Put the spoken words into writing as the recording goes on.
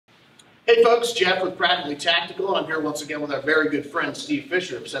Hey folks, Jeff with Practically Tactical. I'm here once again with our very good friend Steve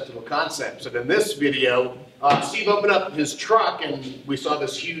Fisher of Sentinel Concepts. And in this video, Steve opened up his truck and we saw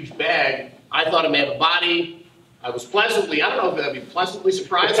this huge bag. I thought it may have a body. I was pleasantly, I don't know if I'd be pleasantly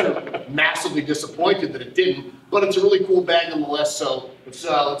surprised or massively disappointed that it didn't, but it's a really cool bag nonetheless, so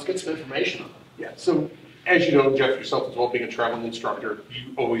let's get some information on it. Yeah, so as you know, Jeff, yourself as well, being a traveling instructor,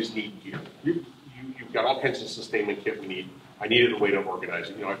 you always need gear. You've got all kinds of sustainment kit we need. I needed a way to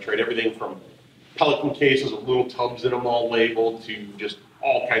organize it. You know, I've tried everything from Pelican cases with little tubs in them all labeled to just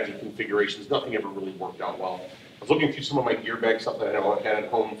all kinds of configurations. Nothing ever really worked out well. I was looking through some of my gear bag stuff that I had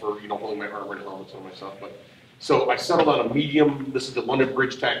at home for, holding my armor and helmets and my stuff. So I settled on a medium. This is the London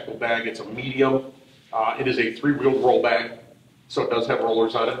Bridge tactical bag. It's a medium. It is a 3-wheeled roll bag. So it does have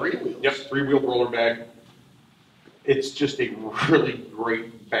rollers on it. 3 wheels? Yep, 3-wheeled roller bag. It's just a really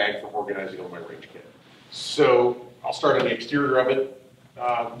great bag for organizing all my range kit. So I'll start on the exterior of it.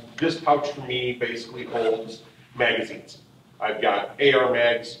 This pouch for me basically holds magazines. I've got AR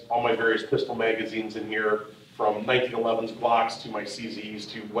mags, all my various pistol magazines in here, from 1911s Glocks to my CZs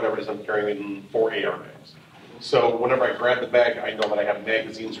to whatever it is I'm carrying in 4 AR mags. So whenever I grab the bag, I know that I have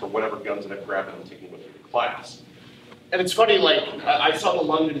magazines for whatever guns that I've grabbed and I'm taking with me to class. And it's funny, like, I saw the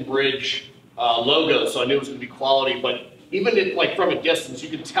London Bridge logo, so I knew it was going to be quality, but even from a distance, you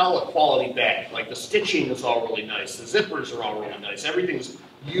can tell a quality bag. Like, the stitching is all really nice, the zippers are all really nice, everything's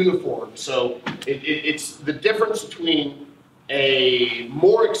uniform. So it's the difference between a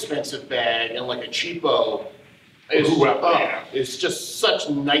more expensive bag and like a cheapo is just such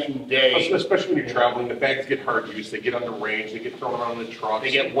night and day. Especially when you're traveling, the bags get hard use, they get under range, they get thrown around in the truck.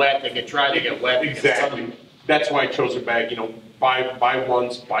 They get wet, they get dry, they get wet. Exactly. That's why I chose a bag, buy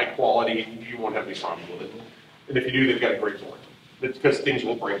once, buy quality, you won't have any problems with it. And if you do, they've got a great warranty. It's because things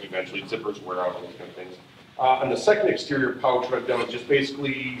will break eventually, zippers wear out, all those kind of things. On the second exterior pouch, what I've done is just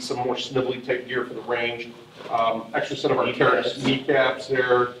basically some more snivelly type gear for the range. Extra set of Arc'teryx kneecaps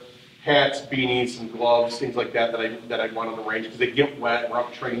there, hats, beanies, and gloves, things like that that I want on the range because they get wet. We're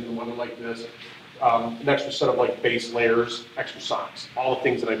out training in weather like this. An extra set of base layers, extra socks, all the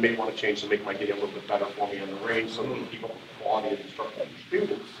things that I may want to change to make my day a little bit better for me on the range so I can keep up with the quality of instruction for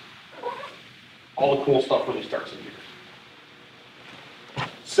students. All the cool stuff really starts in here.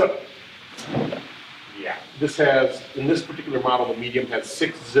 So, yeah, in this particular model, the medium has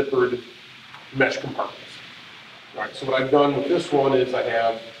 6 zippered mesh compartments. All right, so what I've done with this one is I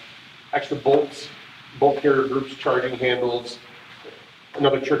have extra bolts, bolt carrier groups, charging handles,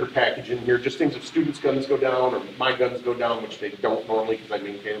 another trigger package in here, just things if students' guns go down or my guns go down, which they don't normally because I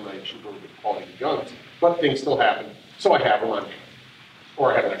maintain them and I shoot really good quality guns, but things still happen, so I have them on hand.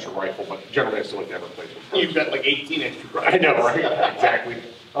 Or I have an extra rifle, but generally I still like to have a replacement. You've got like 18 extra rifles. I know, right? Exactly.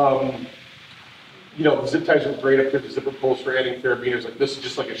 The zip ties are great up here, the zipper posts for adding carabiners. Like this is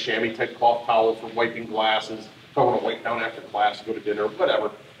just like a chamois type cloth towel for wiping glasses. If I want to wipe down after class, go to dinner,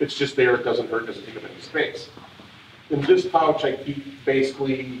 whatever. It's just there, it doesn't hurt, doesn't take up any space. In this pouch, I keep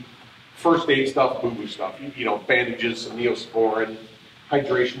basically first aid stuff, boo-boo stuff. Bandages, some Neosporin,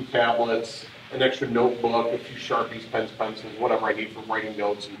 hydration tablets, an extra notebook, a few Sharpies, pens, pencils, whatever I need for writing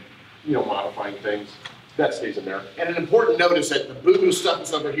notes and, modifying things. That stays in there. And an important note is that the boo-boo stuff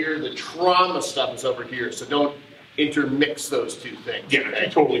is over here, the trauma stuff is over here, so don't intermix those two things. Yeah, okay?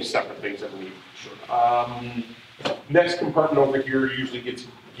 Totally separate things that we need. Sure. Next compartment over here usually gets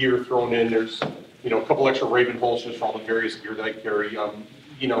gear thrown in. There's, a couple extra Raven holsters for all the various gear that I carry.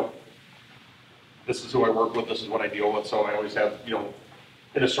 This is who I work with, this is what I deal with, so I always have,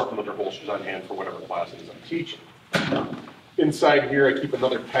 an assortment of their holsters on hand for whatever classes I'm teaching. Inside here, I keep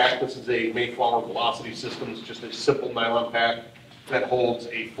another pack. This is a Mayflower Velocity Systems, just a simple nylon pack that holds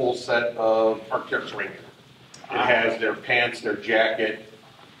a full set of Arc'teryx rain gear. It has their pants, their jacket,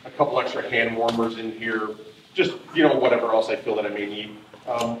 a couple extra hand warmers in here, just, whatever else I feel that I may need.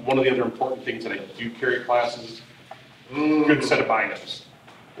 One of the other important things that I do carry at classes, good set of binos.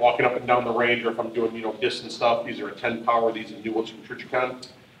 Walking up and down the range, or if I'm doing, distance stuff, these are a 10 power, these are new ones from Tricicon.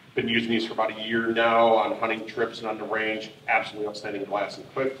 Been using these for about a year now on hunting trips and on the range. Absolutely outstanding glass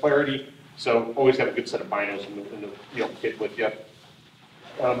and clarity. So always have a good set of binos in the kit with you.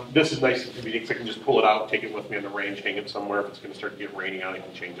 This is nice and convenient because I can just pull it out, take it with me on the range, hang it somewhere. If it's going to start to get raining out, I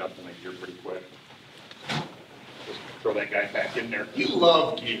can change out to my gear pretty quick. Just throw that guy back in there. You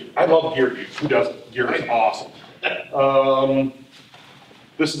love gear. I love gear, dude. Who doesn't? Gear is awesome.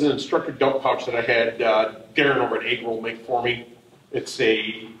 This is an instructor dump pouch that I had Darren over at Egg Roll make for me. It's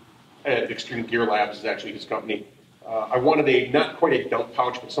Extreme Gear Labs is actually his company. I wanted not quite a dump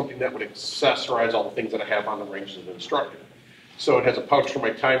pouch, but something that would accessorize all the things that I have on the range as an instructor. So it has a pouch for my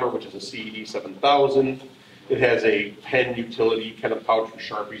timer, which is a CED 7000. It has a pen utility kind of pouch for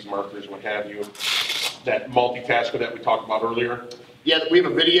Sharpies, markers, what have you. That multitasker that we talked about earlier. Yeah, we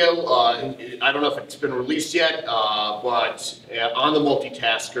have a video. I don't know if it's been released yet, but on the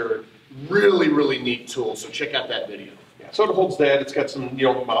multitasker, really, really neat tool. So check out that video. Yeah, so it holds that. It's got some,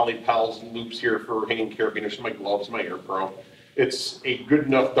 Molly Pals loops here for hanging carabiners, my gloves, my Air Pro. It's a good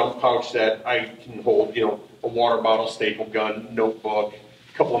enough dump pouch that I can hold, a water bottle, staple gun, notebook,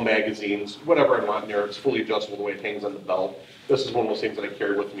 a couple of magazines, whatever I want in there. It's fully adjustable the way it hangs on the belt. This is one of those things that I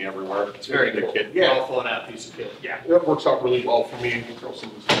carry with me everywhere. It's very cool. Kit. Yeah. Well thought out piece of kit. Yeah, that works out really well for me. You can throw some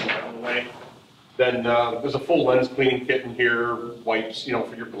of this out of the way. Then there's a full lens cleaning kit in here, wipes,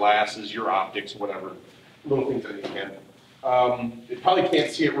 for your glasses, your optics, whatever, little things that you can. You probably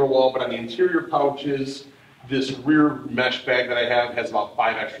can't see it real well, but on the interior pouches, this rear mesh bag that I have has about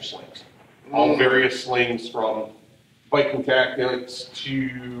 5 extra slings. All various slings from Viking tactics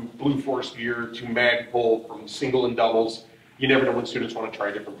to Blue Force gear to Magpul, from single and doubles. You never know when students want to try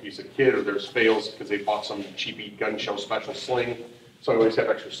a different piece of kit or there's fails because they bought some cheapy gun show special sling. So I always have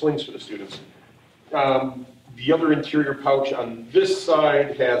extra slings for the students. The other interior pouch on this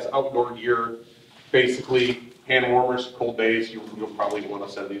side has outdoor gear, basically hand warmers, cold days. You'll probably want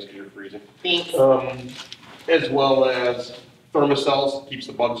to set these because you're freezing. As well as thermocells, keeps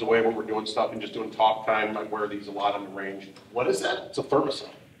the bugs away when we're doing stuff and just doing talk time. I wear these a lot on the range. What is that? It's a thermocell.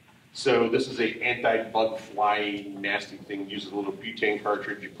 So this is a anti-bug fly nasty thing. Uses a little butane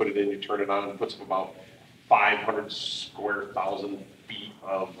cartridge. You put it in, you turn it on, it puts up about 500 square thousand feet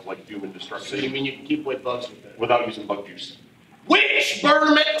of like doom and destruction. So you mean you can keep away bugs with that? Without using bug juice. Which burn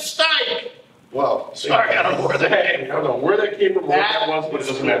them at the stake? Well, sorry, I don't know where that came from. I don't know where that came from, what that was, but it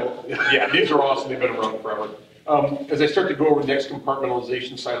doesn't matter. Yeah, these are awesome. They've been around forever. As I start to go over the next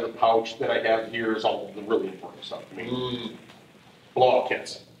compartmentalization side of the pouch that I have here is all the really important stuff. Blowout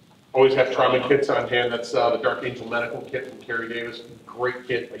kits. Always have trauma kits on hand. That's the Dark Angel Medical kit from Kerry Davis. Great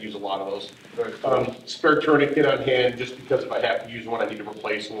kit. I use a lot of those. Spare tourniquet on hand just because if I have to use one, I need to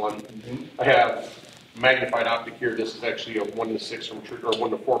replace one. I have magnified optic here. This is actually a 1-to-6 from or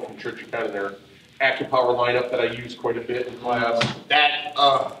 1-to-4 from Churchicon in their AccuPower lineup that I use quite a bit in class. That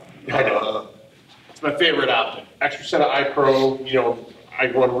it's my favorite optic. Extra set of iPro.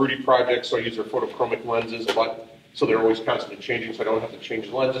 I run Rudy projects, so I use their photochromic lenses, but so they're always constantly changing, so I don't have to change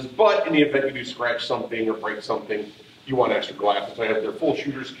the lenses. But in the event you do scratch something or break something, you want extra glasses. I have their full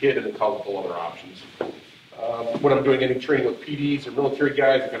shooter's kit and a couple other options. When I'm doing any training with PDs or military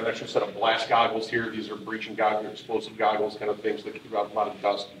guys, I've got an extra set of blast goggles here. These are breaching goggles, explosive goggles, kind of things that keep out a lot of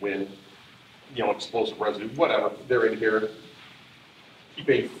dust, wind, explosive residue, whatever. They're in here. Keep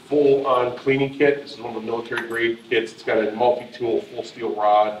a full-on cleaning kit. This is one of the military-grade kits. It's got a multi-tool, full steel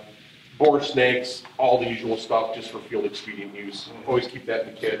rod, bore snakes, all the usual stuff just for field expedient use. Always keep that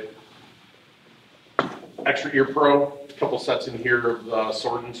in the kit. Extra ear pro, a couple sets in here of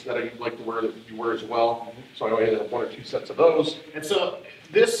Sordens that I like to wear that you wear as well. So I only have 1 or 2 sets of those. And so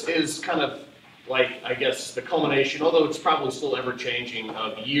this is kind of like, I guess, the culmination, although it's probably still ever-changing,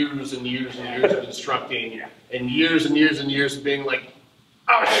 of years and years and years of instructing, and years and years and years of being like,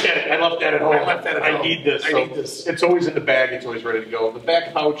 oh, shit, I left that at home. I left that at home. I need this. I need this. It's always in the bag. It's always ready to go. The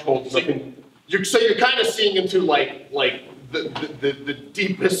back pouch holds nothing. So you're kind of seeing into like the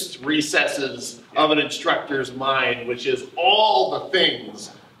deepest recesses of an instructor's mind, which is all the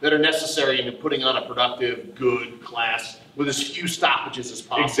things that are necessary into putting on a productive, good class with as few stoppages as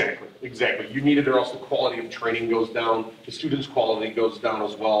possible. Exactly. You need it, or else the quality of training goes down. The student's quality goes down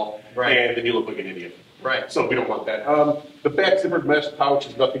as well. Right. And then you look like an idiot. Right. So we don't want that. The back zippered mesh pouch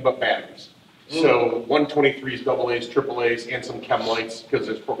is nothing but batteries. So 123s, AA's, AAA's, and some chem lights, because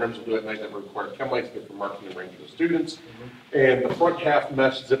there's programs we'll do at night that require chem lights, good for marking and range for the students. And the front half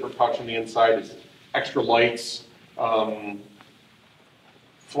mesh zipper pouch on the inside is extra lights,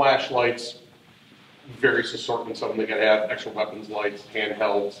 flashlights, various assortments of them. They gotta have extra weapons lights,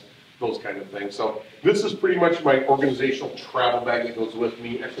 handhelds, those kind of things. So this is pretty much my organizational travel bag that goes with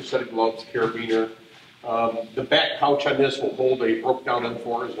me. Extra set of gloves, carabiner. The back pouch on this will hold a broke down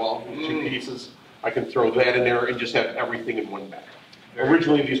M4 as well, 2 pieces. I can throw that in there and just have everything in one bag.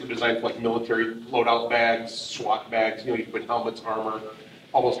 Originally, these were designed for like military loadout bags, SWAT bags, you can put helmets, armor,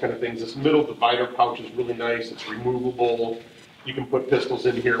 all those kind of things. This middle divider pouch is really nice. It's removable. You can put pistols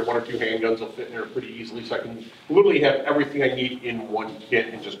in here. 1 or 2 handguns will fit in there pretty easily. So I can literally have everything I need in one kit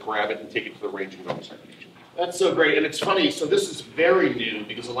and just grab it and take it to the range and go to citation. That's so great, and it's funny, so this is very new,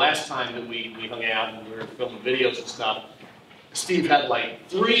 because the last time that we hung out and we were filming videos and stuff, Steve had like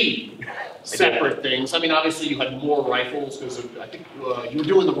 3 separate things. I mean, obviously you had more rifles, because I think you were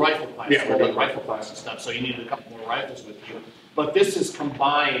doing the rifle class, yeah, we're doing rifle class and stuff, so you needed a couple more rifles with you. But this is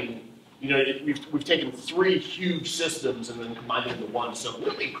combined you know, we've taken 3 huge systems and then combined it into one. So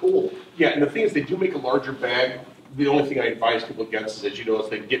really cool. Yeah, and the thing is, they do make a larger bag. The only thing I advise people against is, as you know, is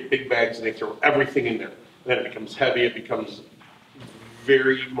they get big bags and they throw everything in there. And then it becomes heavy. It becomes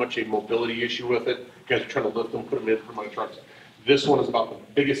very much a mobility issue with it. You guys are trying to lift them, put them in for my trucks. This one is about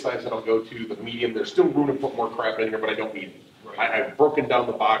the biggest size that I'll go to, the medium. There's still room to put more crap in here, but I don't need it. Right. I've broken down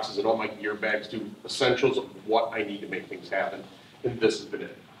the boxes, and all my gear bags do essentials of what I need to make things happen, and this has been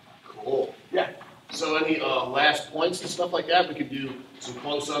it. Cool. Yeah. So any last points and stuff like that? We could do some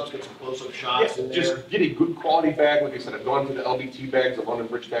close-ups, get some close-up shots in there. Just get a good quality bag. Like I said, I've gone to the LBT bags, the London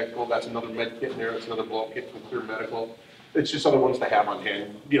Bridge Tactical. That's another med kit in there. That's another blow-up kit from Clear Medical. It's just other ones to have on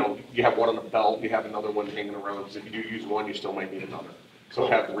hand. You know, you have one on the belt, you have another one hanging around, because if you do use one, you still might need another. So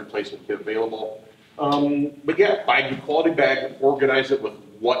have the replacement kit available. But yeah, buy a good quality bag, organize it with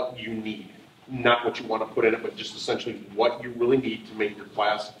what you need. Not what you want to put in it, but just essentially what you really need to make your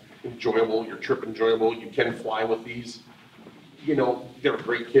class enjoyable, your trip enjoyable. You can fly with these. You know, they're a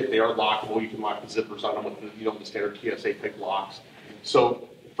great kit. They are lockable. You can lock the zippers on them with the, you know, the standard TSA pick locks. So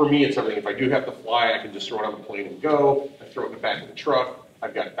for me, it's everything. If I do have to fly, I can just throw it on the plane and go. I throw it in the back of the truck.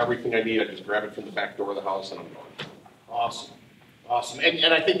 I've got everything I need. I just grab it from the back door of the house and I'm gone. Awesome. Awesome.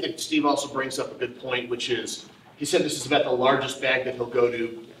 And I think that Steve also brings up a good point, which is, he said this is about the largest bag that he'll go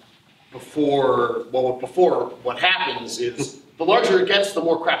to before what happens is, the larger it gets, the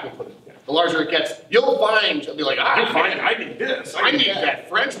more crap you'll put in. The larger it gets, you'll find, you'll be like, I need this. I need that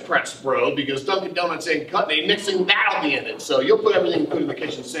French press, bro, because Dunkin' Donuts ain't cutting it, mixing that'll be in it. So you'll put everything you put in the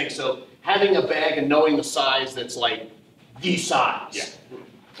kitchen sink. So having a bag and knowing the size that's like the size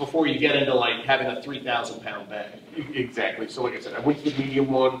before you get into like having a 3,000-pound bag. Exactly. So like I said, I went to the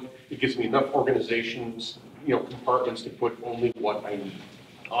medium one. It gives me enough organizations, you know, compartments to put only what I need.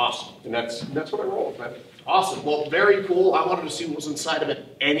 Awesome. And that's what I roll with, man. Awesome. Well, very cool. I wanted to see what was inside of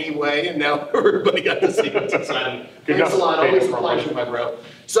it anyway, and now everybody got to see what's inside of it. Thanks a lot. Always a pleasure, my bro.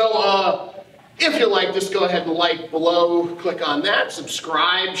 So, if you like, just go ahead and like below, click on that,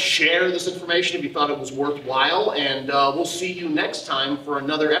 subscribe, share this information if you thought it was worthwhile, and we'll see you next time for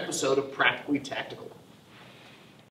another episode of Practically Tactical.